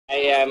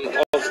I am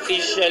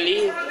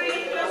officially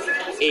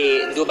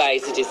a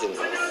Dubai citizen.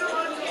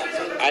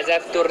 As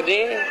of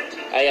today,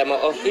 I am an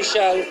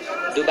official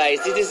Dubai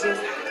citizen,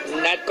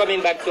 not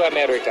coming back to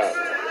America.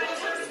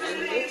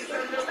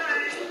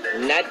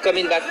 Not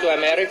coming back to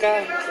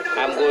America,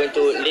 I'm going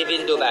to live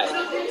in Dubai.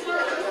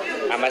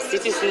 I'm a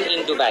citizen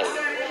in Dubai.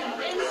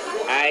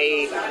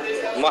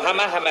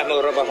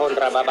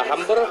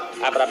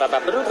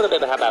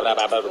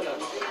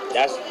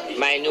 That's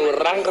my new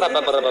rank.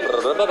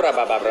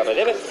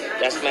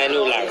 That's my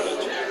new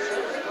language.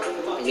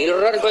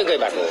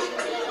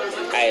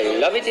 I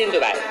love it in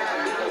Dubai.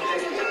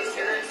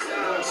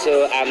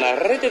 So I'm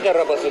ready to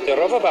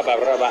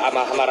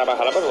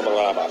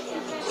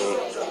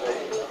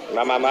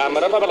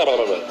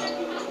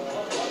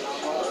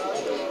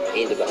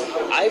in Dubai.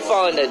 I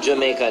found a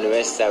Jamaican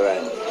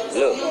restaurant.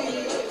 Look,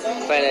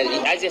 finally,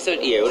 I just said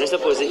here. We're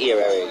supposed to hear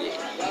already.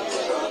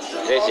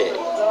 That's it.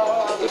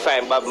 We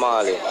find Bob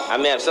Marley. I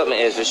may have something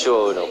else to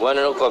show you. One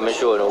of them come and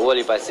show you.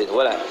 Holy Passit.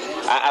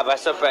 I have a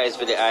surprise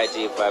for the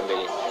RT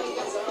family.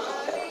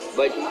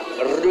 But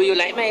do you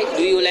like my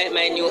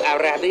new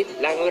Arabic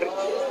language?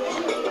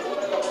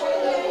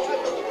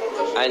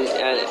 And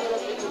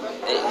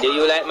do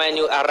you like my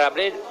new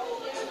Arabic?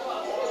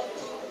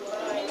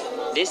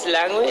 This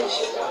language,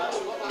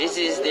 this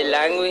is the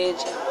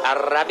language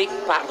Arabic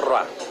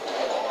Patwa.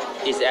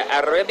 It's an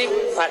Arabic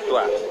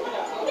Patwa.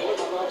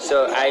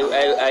 So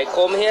I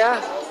come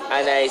here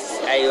and I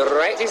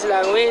write this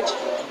language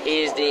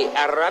is the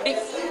Arabic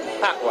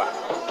Patwa.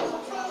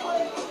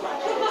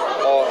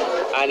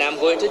 And I'm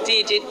going to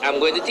teach it. I'm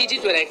going to teach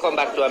it when I come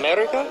back to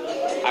America.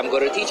 I'm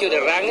going to teach you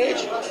the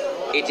language.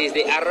 It is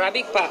the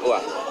Arabic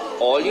Patwa.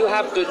 All you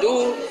have to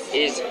do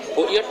is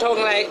put your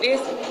tongue like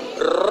this.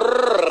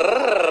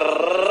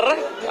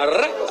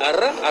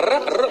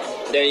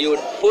 Then you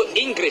put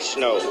English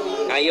now.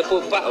 And you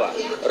put Patwa.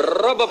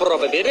 Rubber,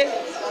 baby.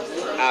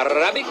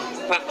 Arabic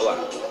Patwa.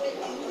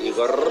 You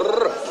go.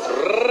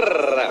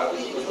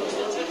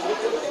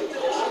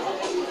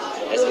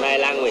 That's my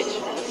language.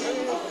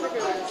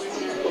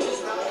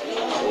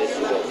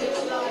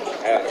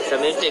 So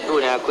I'm going to take you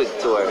on a quick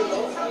tour.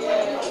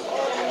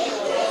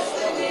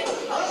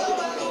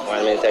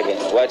 1 minute again.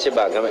 Watch your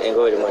back. I'm going to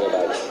go with the money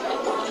bag.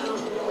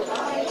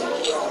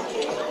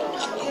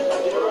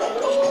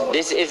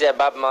 This is a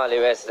Bob Marley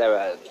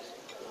restaurant.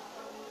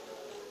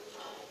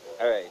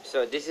 Alright,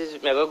 so this is,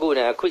 I'm going to go on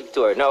a quick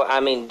tour. Now,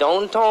 I'm in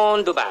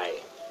downtown Dubai.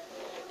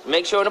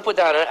 Make sure to put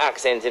on an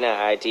accent in an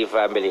IT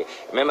family.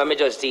 Remember, me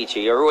just teach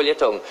you. You roll your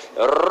tongue.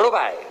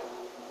 Dubai.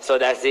 So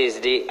that is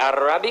the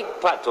Arabic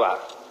Patwa.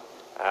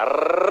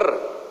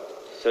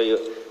 So you,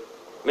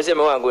 I say I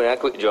want to go on a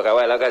quick joke a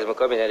while ago as I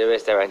come in at the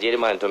restaurant, you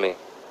demand to me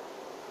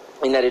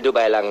in the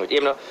Dubai language,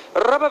 you know.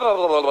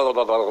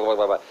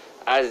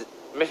 As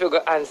me go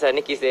answer,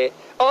 Nikki say,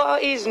 oh,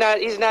 he's not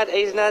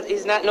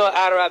no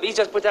Arab, he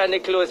just put on the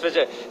clothes for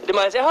sure. The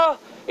man say, oh,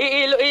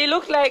 he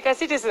looked like a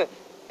citizen.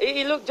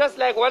 He looked just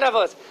like one of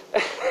us.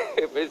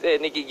 I say,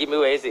 Nikki, give me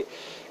what you see.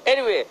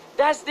 Anyway,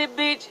 that's the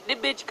beach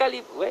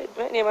Khalifa. Wait,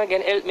 my name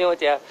again, help me out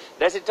here.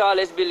 That's the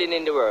tallest building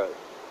in the world.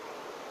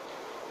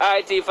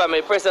 RT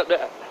family, press up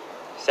the...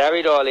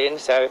 Sorry, darling,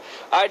 sorry.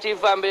 RT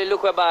family,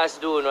 look what boss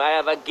doing. I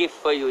have a gift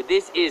for you.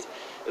 This is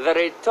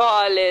the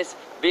tallest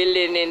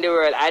building in the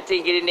world. I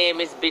think the name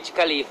is Burj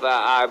Khalifa.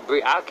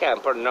 I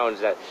can't pronounce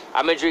that.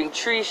 I'm going to drink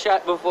 3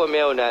 shots before me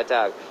on that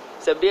talk.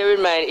 So bear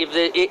in mind, if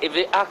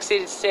the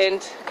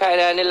accent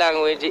kind of in the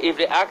language, if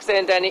the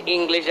accent and the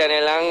English and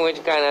the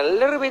language kind of a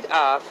little bit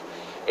off,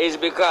 is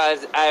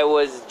because I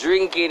was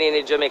drinking in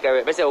the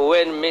Jamaica. I said,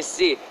 when me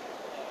see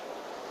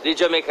the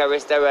Jamaica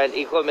restaurant,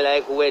 it come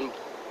like when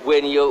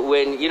you're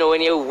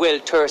well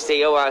thirsty,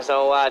 you want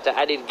some water.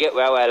 I didn't get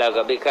where a while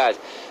ago because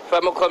if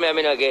I'm come here,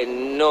 I don't get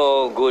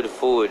no good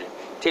food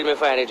till me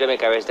find a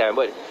Jamaica restaurant.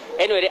 But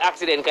anyway, the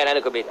accident kind of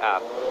look a bit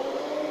off.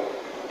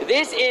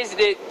 This is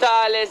the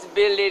tallest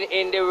building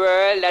in the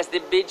world. That's the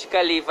Burj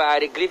Khalifa or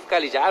the Cliff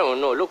Khalifa. I don't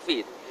know. Look for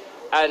it.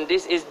 And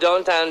this is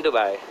downtown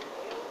Dubai.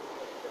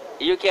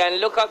 You can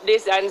look up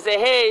this and say,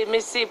 hey,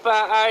 Miss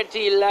Sipa RT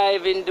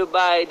live in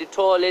Dubai, the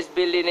tallest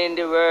building in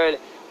the world.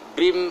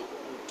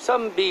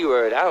 Some B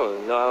word. I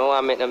don't know. I don't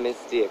want to make no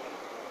mistake.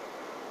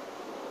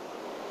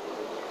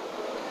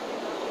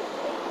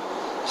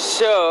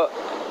 So,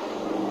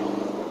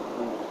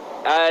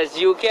 as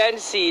you can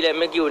see, let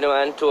me give you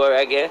one tour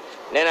again.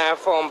 Then I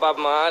found Bob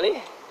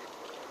Marley.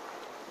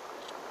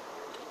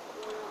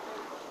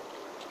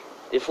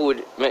 The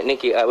food,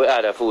 Nikki, we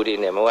had a food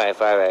in there, my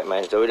wife, alright,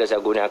 man. So we just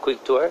go on a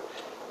quick tour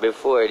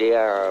before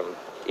the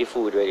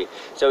food ready.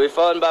 So we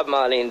found Bob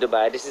Marley in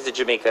Dubai. This is a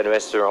Jamaican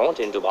restaurant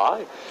in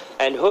Dubai.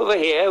 And over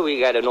here, we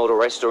got another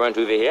restaurant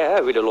over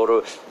here with a lot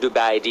of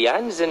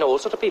Dubaidians and all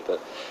sorts of people.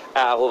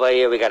 Over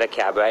here, we got a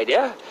cab right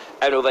there.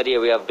 And over there,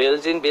 we have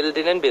building.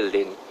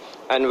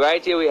 And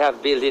right here, we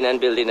have building.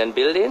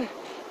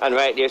 And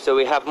right there, so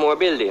we have more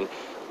building.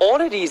 All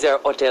of these are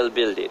hotel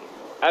building.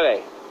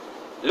 Alright.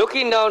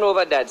 Looking down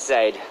over that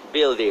side,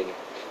 building.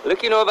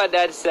 Looking over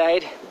that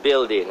side,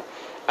 building.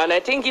 And I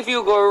think if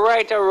you go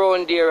right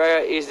around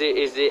there is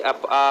the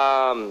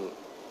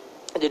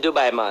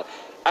Dubai Mall.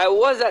 I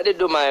was at the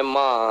Dubai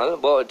Mall,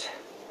 but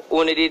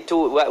only did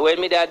two. When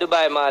me there at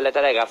Dubai Mall at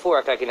like 4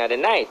 o'clock in the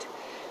night.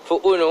 For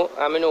Uno,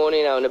 I'm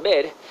only now on the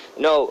bed.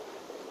 Now,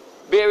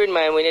 bear in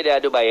mind when you're there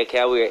at Dubai, you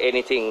can't wear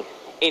anything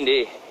in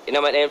the. You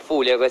know, man,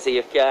 fool, you're going to say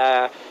you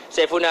can't.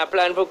 Say if you not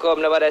plan for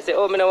come, nobody say,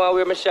 oh, I don't want to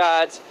wear my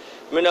shorts,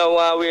 I don't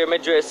want to wear my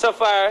dress. So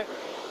far, I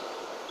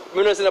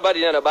don't see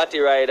nobody on a body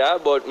rider,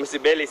 but I see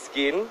belly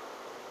skin,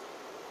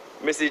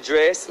 I see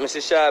dress, I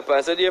see sharp,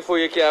 and so therefore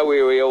you can't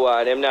wear what you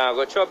want. Them now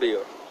go trouble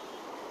you.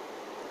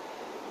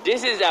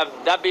 This is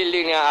that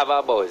building here have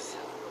a buzz.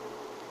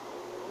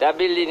 That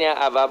building here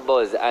have a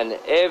buzz, and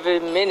every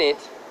minute,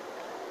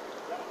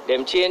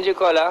 them change the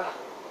color.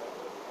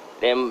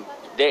 Them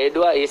they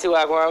do. You see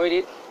what I'm going with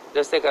it?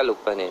 Just take a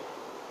look on it.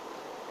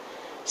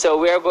 So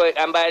we're going,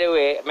 and by the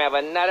way, I have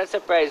another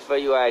surprise for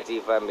you,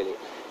 RT family.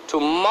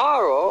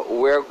 Tomorrow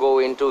we're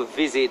going to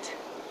visit.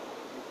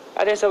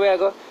 I think so where I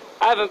go.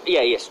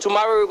 Yes.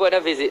 Tomorrow we're going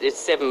to visit the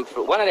 7th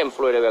floor. One of them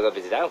floors that we're going to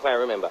visit. I don't quite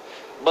remember.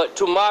 But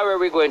tomorrow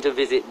we're going to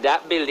visit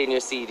that building you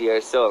see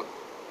there. So,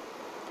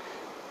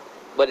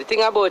 but the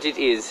thing about it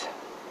is,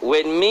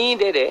 when me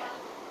did it,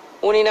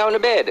 only now on the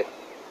bed.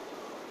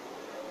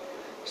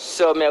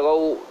 So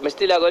I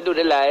still going to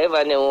do the live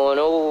and then when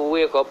I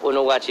wake up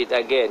and watch it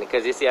again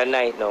because it's a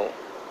night now.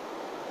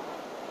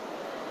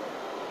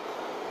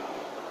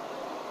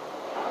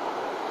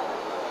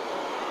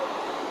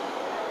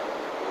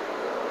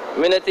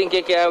 I don't think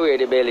you can wear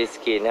the belly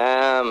skin.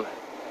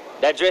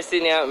 That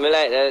dressing here, I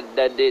like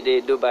that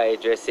the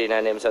Dubai dressing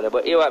and them something.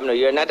 But you what, no,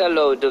 you're not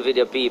allowed to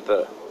video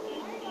people.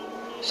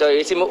 So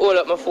you see me hold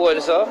up my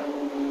phone so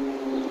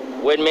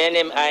when me and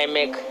them I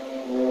make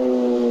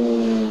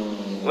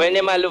when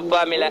they look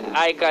for me like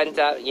eye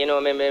contact, you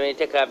know, me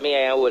take up me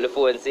and hold the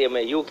phone and say,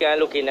 you can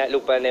look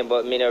on them,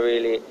 but me not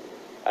really.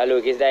 I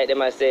look, it's like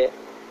them I say,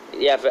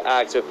 you have to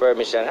ask for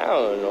permission. I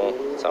don't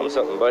know,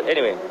 something, but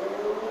anyway.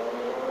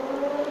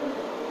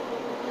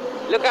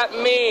 Look at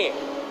me,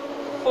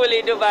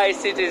 fully Dubai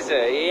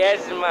citizen.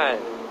 Yes, man,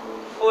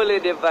 fully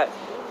Dubai.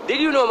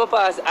 Did you know I'm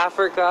past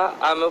Africa?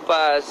 I'm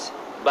past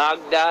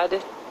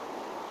Baghdad.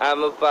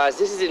 I'm past.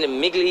 This is in the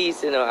Middle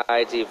East, you know,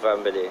 IT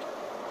family.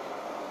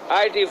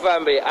 RT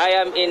family, I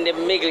am in the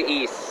Middle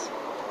East.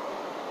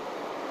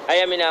 I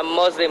am in a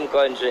Muslim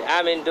country.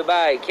 I'm in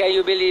Dubai. Can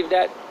you believe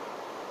that?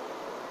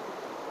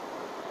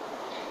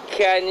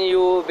 Can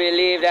you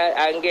believe that?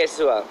 And guess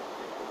what?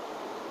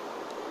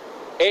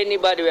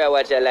 Anybody will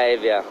watch a live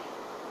here.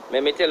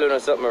 Let me tell you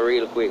something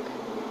real quick.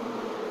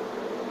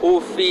 Who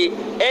feel,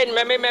 and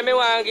me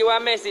want to give a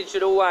message to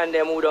the one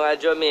them who don't have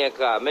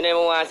Jamaica. I never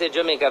want to say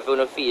Jamaica if you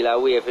don't feel a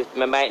way, if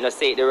I might not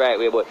say it the right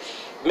way, but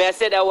I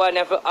say that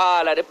one for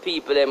all of the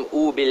people them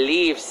who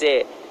believe,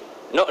 say,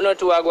 not to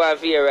go and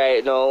feel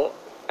right now,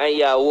 and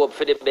you hope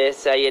for the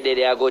best, and you did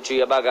go through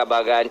your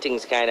bagger and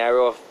things kind of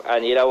rough,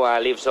 and you don't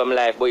want to live some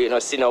life, but you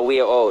don't see no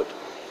way out.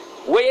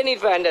 What you need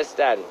to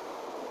understand,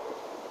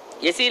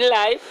 you see in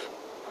life,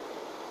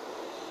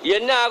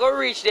 you're not going to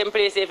reach them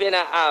place if you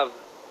don't have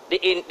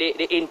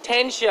the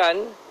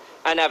intention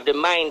and have the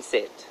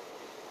mindset.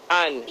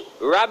 And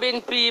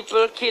robbing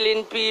people,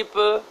 killing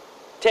people,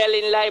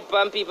 telling lies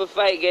on people,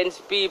 fight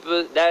against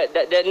people,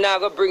 they're not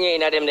going to bring you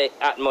in them the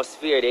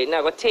atmosphere. They're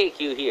not going to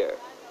take you here.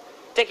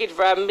 Take it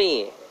from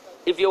me.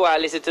 If you want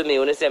to listen to me,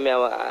 when you say me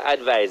I'm an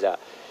advisor.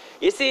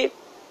 You see,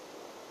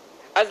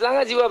 as long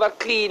as you have a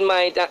clean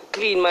mind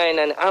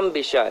and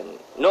ambition,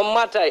 no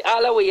matter,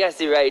 all the way you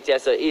see right here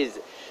so is.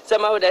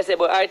 Someone would say,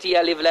 but RT,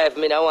 I live life,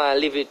 me I want to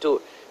live it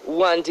too.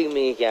 One thing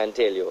me can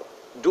tell you,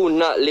 do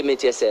not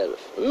limit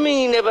yourself.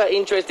 Me never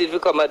interested if you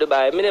come to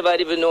Dubai. Me never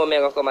even know me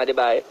going to come to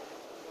Dubai.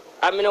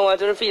 I mean, I want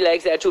to feel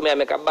like say to me I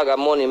make a bag of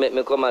money make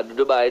me come to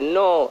Dubai.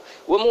 No.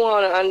 What we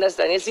want to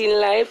understand, you see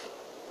in life,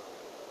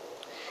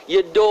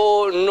 you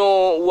don't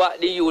know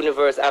what the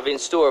universe have in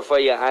store for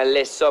you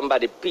unless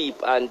somebody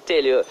peep and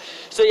tell you.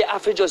 So you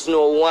have to just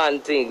know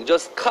one thing.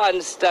 Just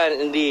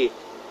constantly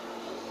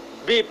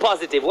be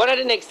positive. One of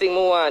the next thing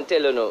we want to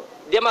tell you now.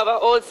 They have an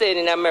old saying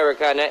in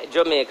America and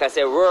Jamaica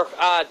say work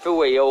hard for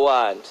where you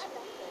want.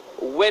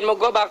 When I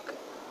go back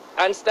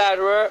and start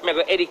work, I'm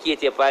going to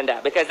educate you upon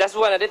that. Because that's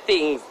one of the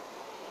things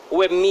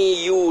where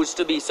me use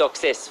to be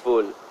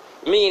successful.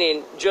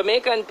 Meaning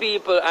Jamaican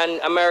people and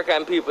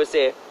American people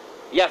say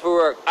you have to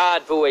work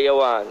hard for where you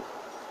want.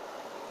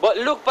 But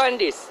look upon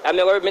this. I'm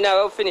not going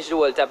to finish the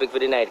whole topic for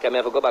the night because I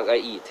have to go back and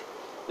eat.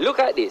 Look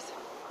at this.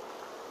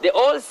 They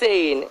all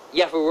saying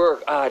you have to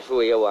work hard for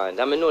what you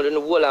want. I mean, no,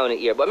 the whole on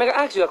here. But I'm going to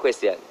ask you a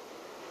question.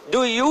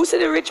 Do you see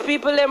the rich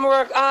people them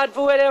work hard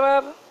for what they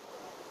have?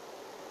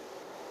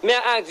 May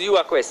I ask you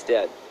a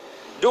question?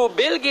 Do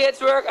Bill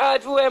Gates work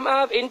hard for what they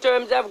have in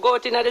terms of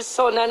going into the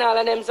sun and all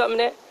of them something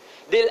there?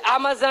 Did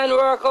Amazon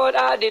work out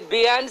hard? Did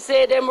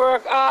Beyonce them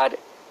work hard?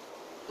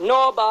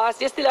 No,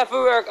 boss, you still have to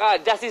work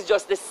hard. That is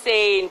just the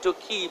saying to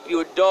keep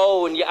you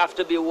down. You have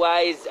to be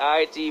wise,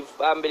 RT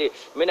family.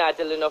 I'm not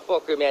telling you no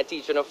fuckery, I'm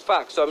teaching you no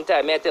facts.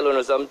 Sometimes I tell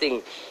you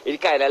something,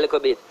 it kind of a little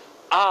bit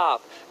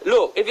off.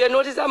 Look, if you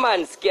notice a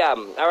man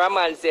scam or a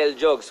man sell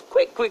drugs,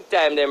 quick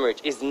time them rich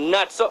is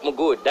not something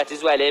good. That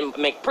is why they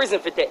make prison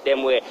for take them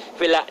away,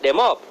 for lock them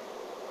up.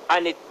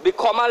 And it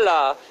become a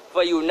law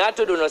for you not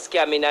to do no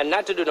scamming and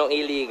not to do no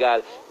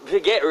illegal, to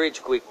get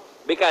rich quick.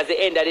 Because at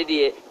the end of the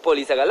day,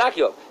 police are going to lock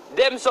you up.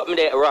 Them something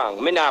they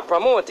wrong. Me not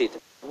promote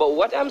it. But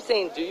what I'm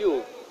saying to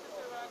you,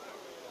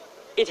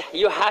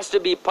 you has to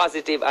be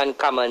positive and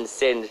common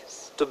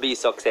sense to be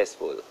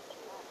successful.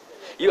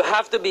 You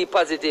have to be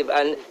positive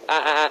and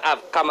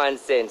have common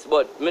sense.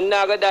 But me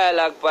not go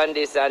dialogue on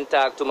this and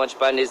talk too much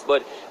on this.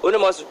 But you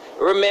must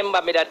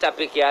remember me that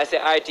topic here. I say,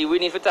 RT, we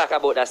need to talk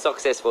about a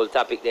successful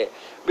topic there.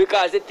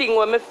 Because the thing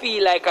when me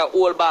feel like I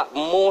hold back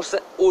most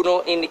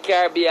in the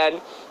Caribbean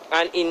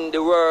and in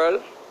the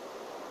world,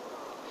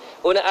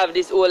 when I have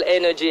this whole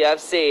energy of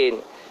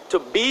saying, to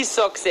be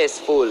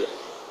successful,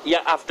 you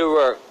have to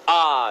work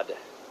hard.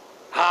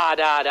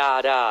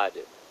 Hard.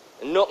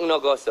 Nothing no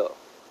go so.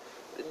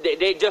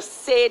 They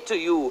just say to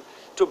you,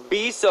 to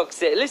be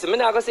successful. Listen, I'm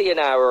not going to say you're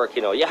not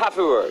working, you have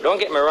to work, don't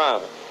get me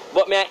wrong.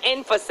 But may I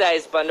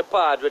emphasize on the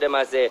part with them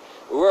I say,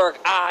 work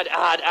hard.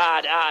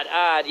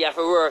 You have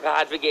to work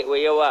hard to get where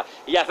you are.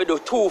 You have to do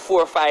 2,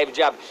 4, 5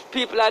 jobs.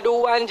 People are do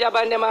one job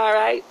and them all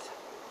right.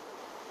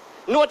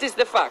 Notice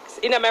the facts.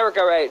 In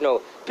America right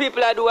now,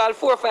 people are do all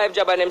 4 or 5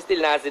 jobs and them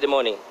still not see the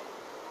money.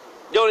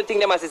 The only thing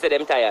they must say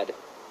them tired.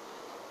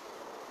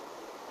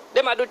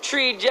 Them a do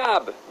 3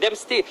 jobs, them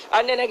still.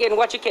 And then again,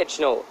 what you catch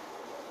now?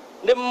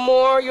 The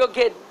more you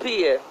get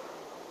paid,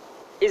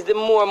 is the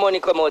more money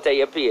come out of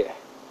your pay.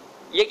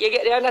 You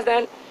get you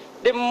understand?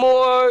 The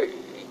more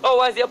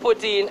hours you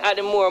put in, and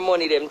the more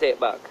money them take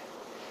back.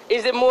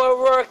 Is the more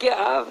work you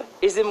have,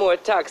 is the more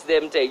tax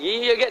them take.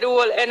 You get the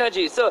whole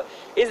energy. So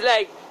it's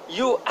like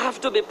you have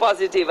to be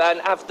positive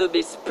and have to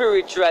be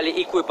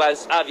spiritually equipped and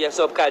have your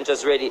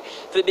subconscious ready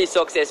to be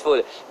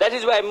successful. That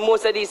is why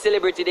most of these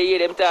celebrities, they hear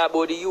them talk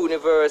about the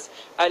universe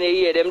and they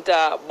hear them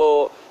talk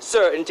about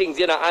certain things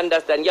you don't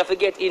understand. You have to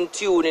get in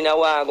tune in a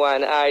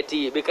one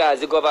RT because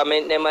the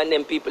government them and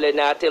them people are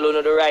not telling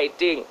you the right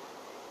thing.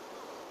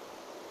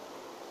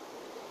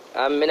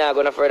 I'm not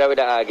going to further with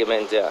the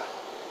argument here.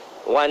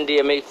 One day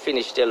I may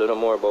finish telling you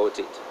more about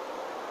it.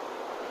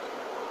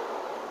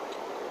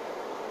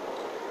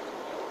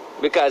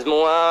 Because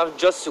I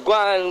just go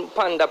and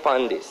ponder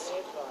upon this.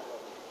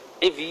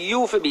 If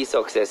you for be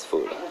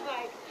successful,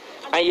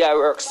 and you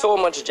work so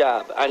much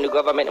job, and the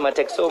government might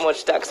take so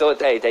much tax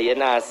out of it, and you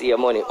not see your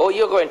money, oh,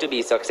 you're going to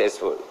be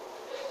successful.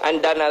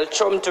 And Donald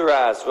Trump to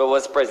us, who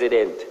was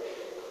president,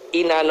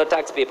 he not no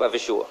tax paper for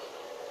sure.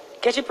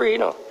 Catch it pre, you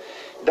know.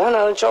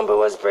 Donald Trump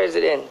was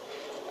president,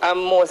 and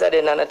most of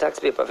them not no tax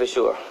paper for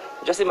sure.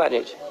 Just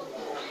imagine.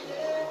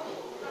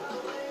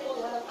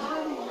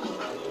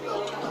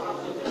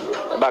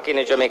 Back in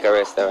the Jamaica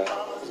restaurant.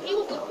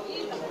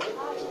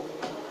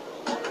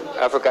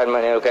 African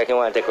man, look like he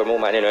want to take a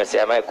moment, you know,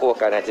 say, I'm a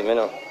coconut, you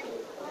know.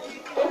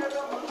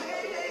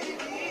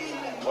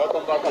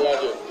 Welcome back,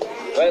 Elijah.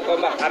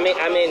 Welcome back. I'm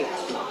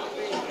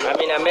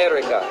in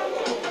America.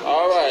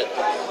 All right.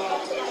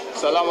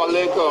 Salam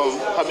alaikum,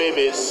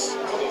 Habibis.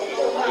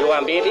 You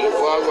want babies?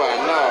 Well,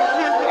 no.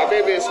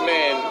 Habibis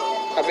mean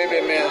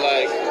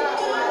like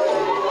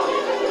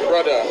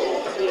brother.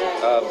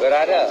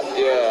 Brother?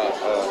 Yeah.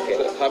 Okay.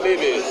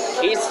 Habibis.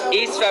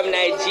 He's from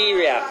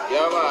Nigeria.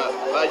 Yeah,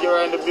 man.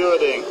 Nigeria in the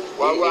building.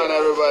 Wagwan,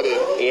 everybody.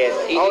 Yes.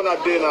 How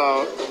not do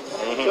now?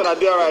 So not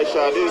do right,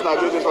 Sha. This is not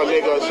good for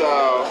Lagos,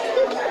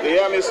 Sha. You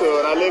hear me,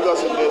 so? Not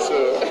Lagos in this, so.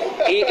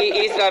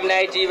 He's from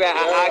Nigeria.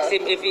 I asked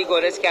him if he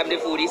gonna scam the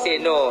food. He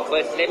said no.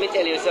 But let me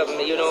tell you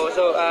something, you know,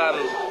 so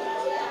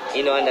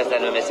you don't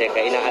understand what I say,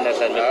 you don't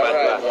understand me.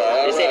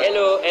 Right, you say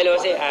hello,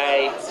 say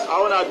hi. I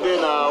wanna do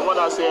now. I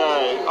wanna say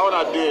hi. I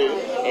wanna do.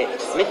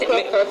 Me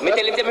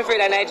tell him to me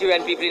afraid of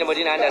Nigerian people, but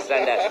you don't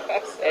understand that.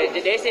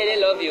 They say they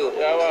love you.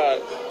 Yeah,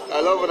 man.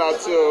 I love that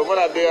too. When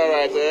I do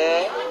alright,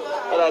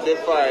 when I do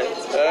fine,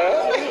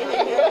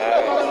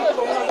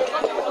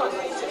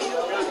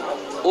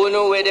 Who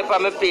know where they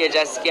put my page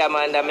a scam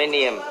under my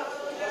name?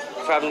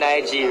 From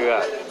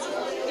Nigeria.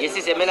 You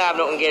see, I don't have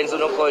nothing against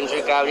no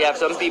country because we have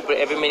some people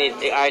every minute,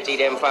 the RT,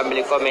 them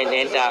family comment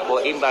and talk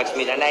about inbox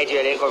me, and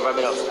Nigeria, they come from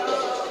me now.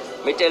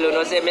 Me tell you,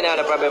 no, say, me not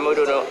have a problem with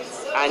you, no.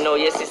 I know,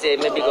 yes, you say,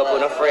 me big up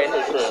on a friend.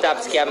 Stop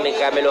scamming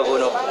because I love you,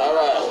 no.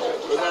 Alright.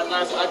 Was that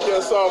nice act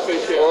yourself,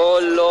 Oh,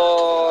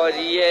 Lord,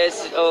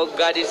 yes. Oh,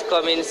 God is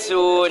coming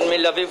soon. Me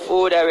love your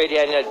food already.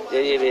 And Alright,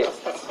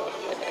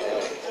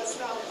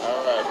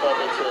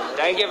 perfect.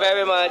 Thank you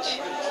very much.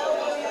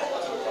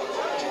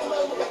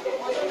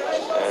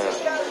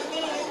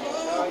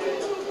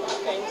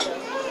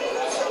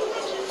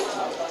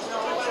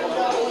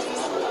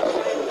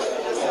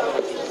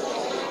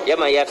 Yeah,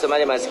 man, you have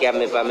somebody that scam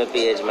me on my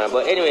page, man.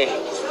 But anyway,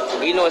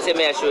 you know, say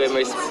me I show him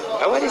respect.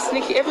 I want this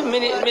Nikki. Every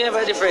minute, me have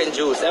a different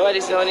juice. I want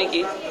this now,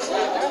 Nikki.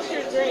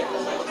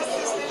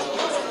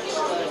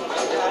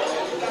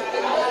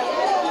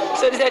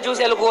 So this is juice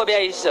I look over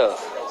here, so.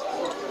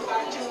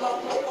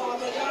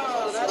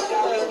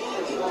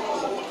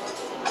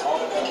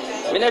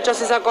 Me not trust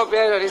this a cup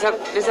here, this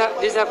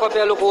a cup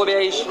here look over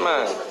here,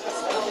 man.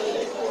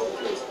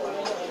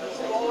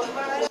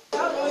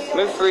 I'm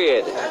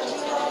afraid.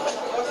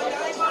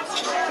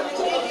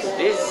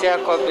 This a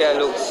cup here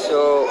looks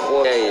so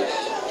over.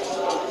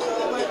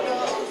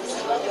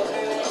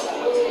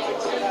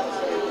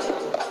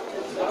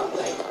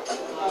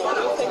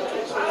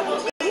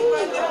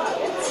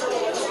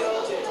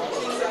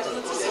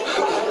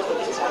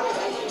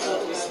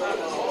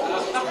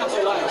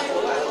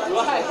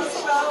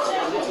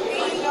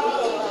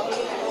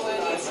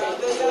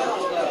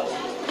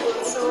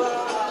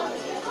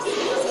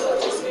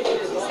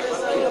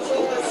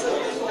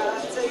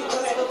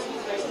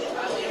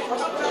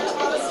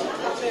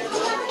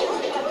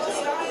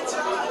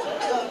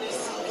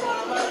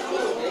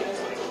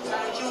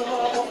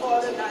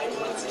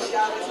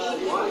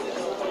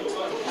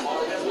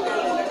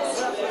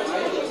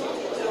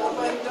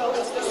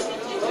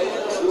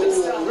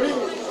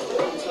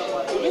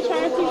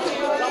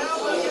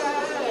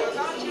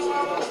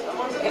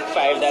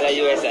 $5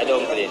 US a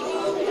dumpling.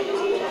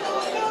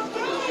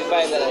 $5 US.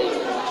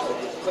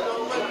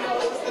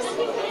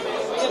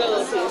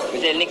 I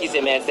tell Nikki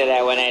say me I said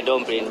that when I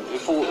dumpling.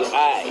 Food,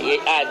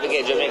 hard to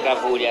get Jamaica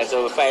food, yeah,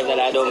 so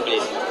 $5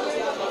 dumpling.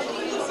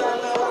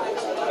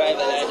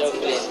 $5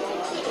 dumpling.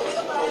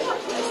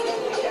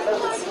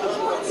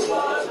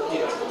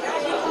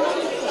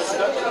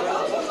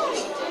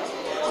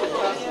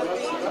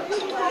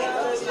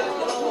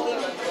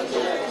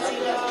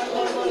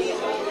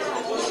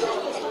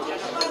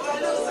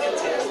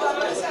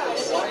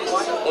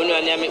 You know, I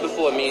make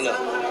before me, you know.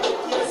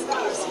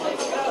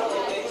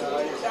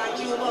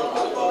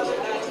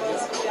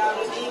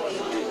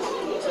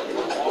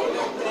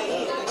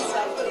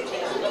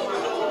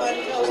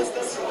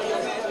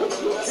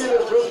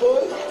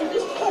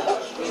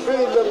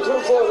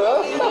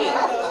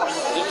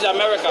 This is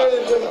America.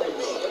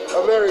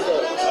 America.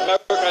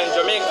 America and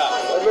Jamaica.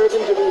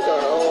 American Jamaica.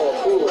 Oh,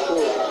 cool,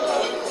 cool.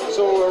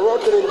 So we're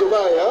rocking in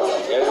Dubai, huh?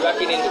 Yeah, we're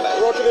rocking in Dubai.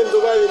 Rocking in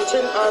Dubai in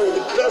Tin Island,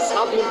 the best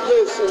happening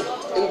place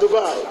in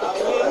Dubai.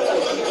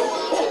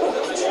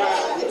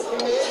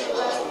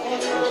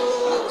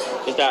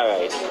 It's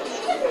alright.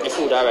 The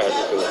food alright,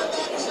 the food.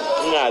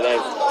 Nah,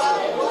 like,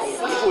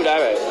 the food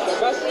alright.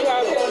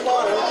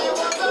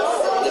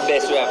 The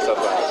best we have so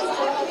far.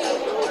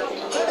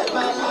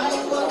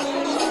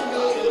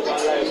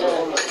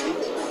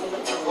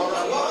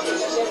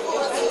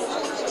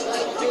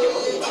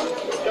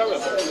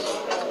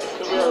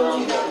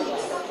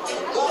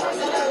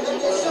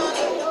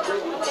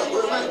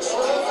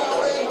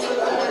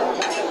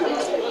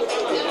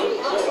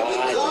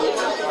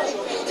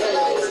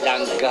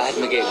 Thank God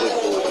we get good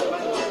food.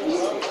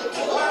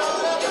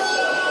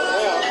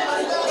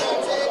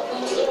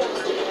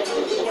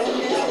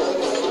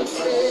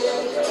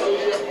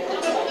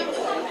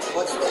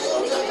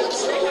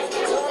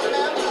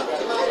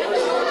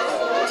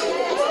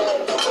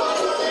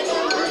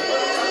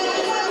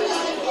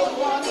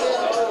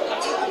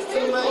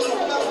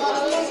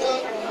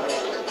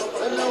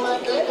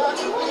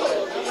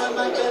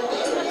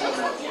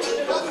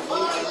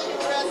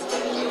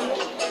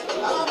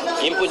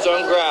 You put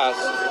some grass.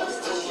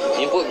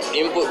 You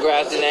put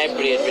grass in a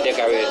plate for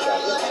decoration.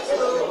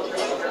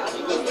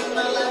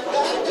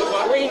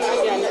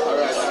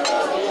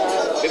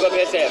 Big up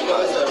yourself,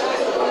 man.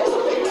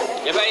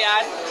 You have a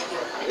yard?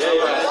 Yeah,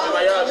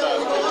 my yard, man.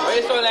 Why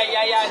you sound like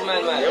your yard,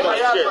 man? Yeah, my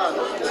yard, man.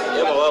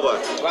 Yeah, my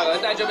wagon. Wagon, what's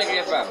that Jamaica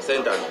you from?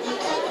 Senton.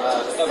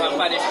 So from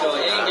Spanish Town.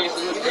 You English,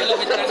 you love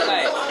it in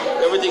Dubai?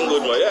 Everything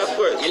good, man. Yeah, of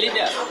course. You live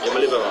there? Yeah, I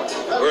live there, man.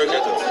 Work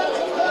it.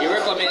 You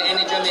recommend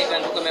any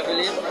Jamaican to come here to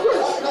live?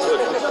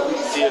 Good.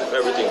 Safe,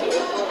 everything good.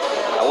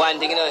 One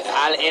thing, you know,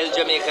 all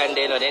Jamaican,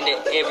 they know, then they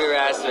everywhere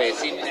I swear.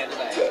 See me in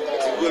Dubai.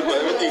 Good, man.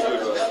 Everything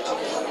good, man.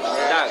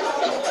 Thanks.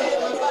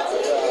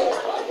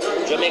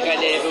 Jamaican,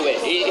 they everywhere.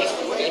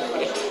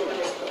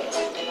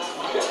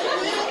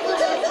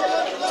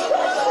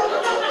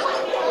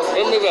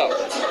 Let me go.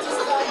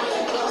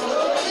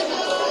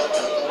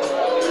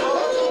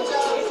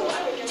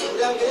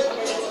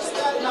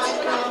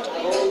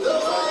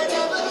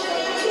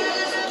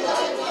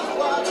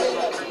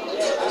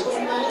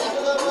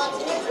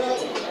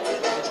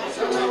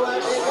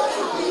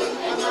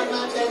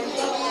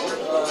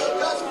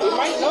 We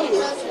might know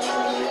you.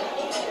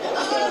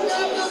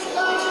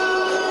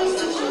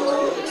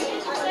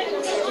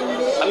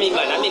 I mean,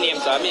 man, I mean,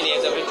 names, so I mean,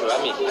 names of it, I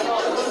mean.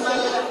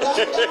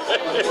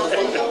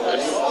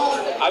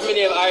 I mean,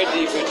 name RD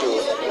for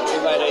you.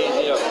 If I don't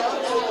easy up.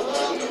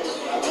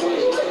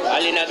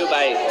 Alina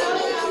Dubai.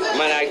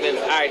 Man, I name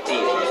RT.